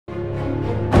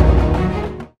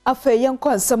Afe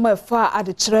yenko nsema fa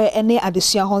adekere ene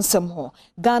adesua honsem ho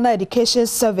Ghana Education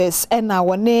Service ena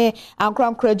wone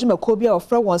ankran dwumako bia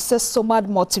ofre won se Somad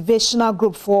Motivational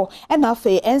Group for ena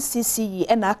afe NCCE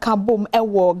ena akabom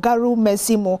ewo Garu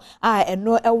Mesimo a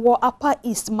eno ewo Upper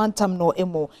East Mantam no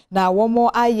emo na womo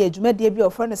aye dwumade bia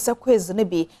ofre ne se quiz ne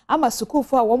bi ama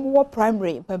sukufo a womo wo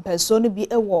primary pempenso ne bi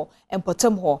ewo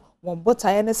empotem ho won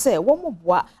botaye ne se womo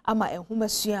boa ama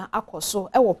enhumasua akoso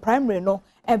ewo primary no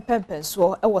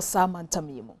empempenso ewo Mantam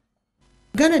yimo.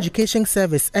 Ghana Education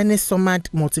Service ene Somad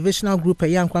Motivational Group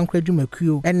ya nkwankwa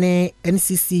dwumakuo ene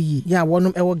NCCE ya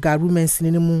wonom ewo Garu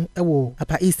Mensini mu ewo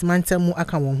Upper East Mantam mu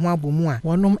aka won ho abomu a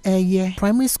wonom eye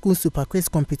primary school super quiz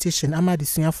competition ama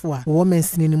desuafo a wo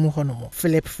Mensini mu honom.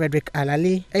 Philip Frederick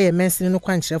Alale eye Mensini no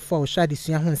kwankyerefo a wo hwa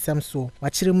desua ho nsem so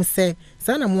wakire mu se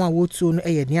sana mu a wotuo no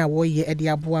eye ne a wo ye ede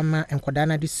aboa ma enkoda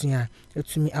na desua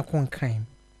etumi akonkan.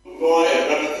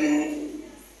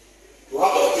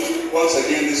 Once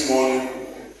again this morning,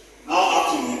 now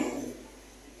afternoon,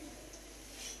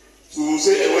 to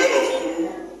say a word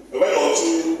or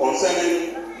two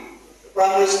concerning the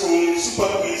primary school super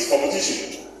quiz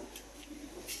competition,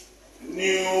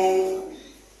 new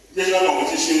regional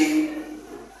competition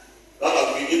that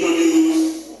has been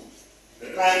introduced, the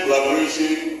kind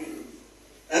collaboration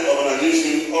and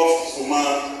organization of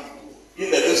Somad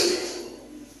in the district.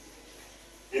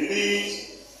 Indeed,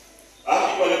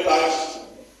 I'm equally touched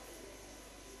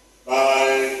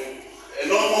by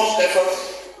enormous effort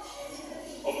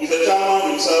of Mr.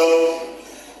 Chairman himself,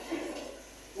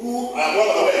 who are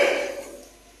well aware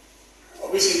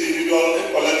of his individual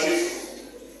and collective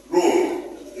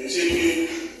role in shaping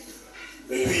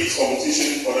the peace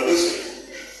competition for the district.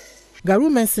 Garu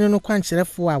Mensini no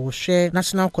kwankyerefo a wo hwe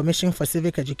National Commission for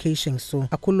Civic Education so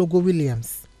Akologo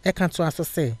Williams eka to aso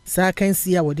se sa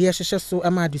kansi a wode yehhye so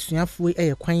ama adesuafo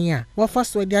eye kwan a wo fa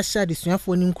so de ahye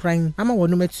adesuafo ni nkran ama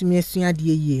wono matumi asua de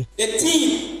yie. The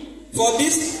theme for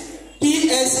this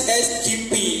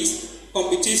PSSGP's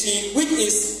competition, which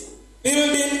is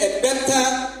building a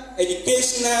better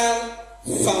educational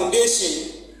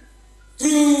foundation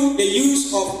through the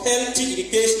use of healthy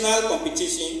educational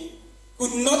competition,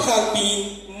 could not have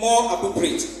been more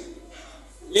appropriate.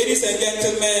 Ladies and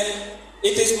gentlemen,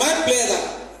 it is my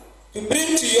pleasure to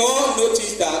bring to your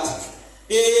notice that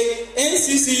the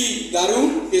NCC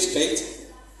Garu district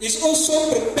is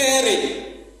also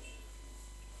preparing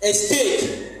a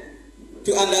stage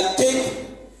to undertake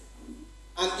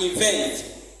an event,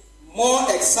 more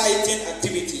exciting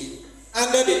activity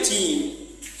under the theme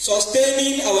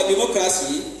Sustaining Our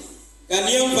Democracy,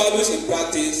 Ghanaian Values in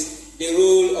Practice, the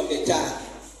Role of the Child.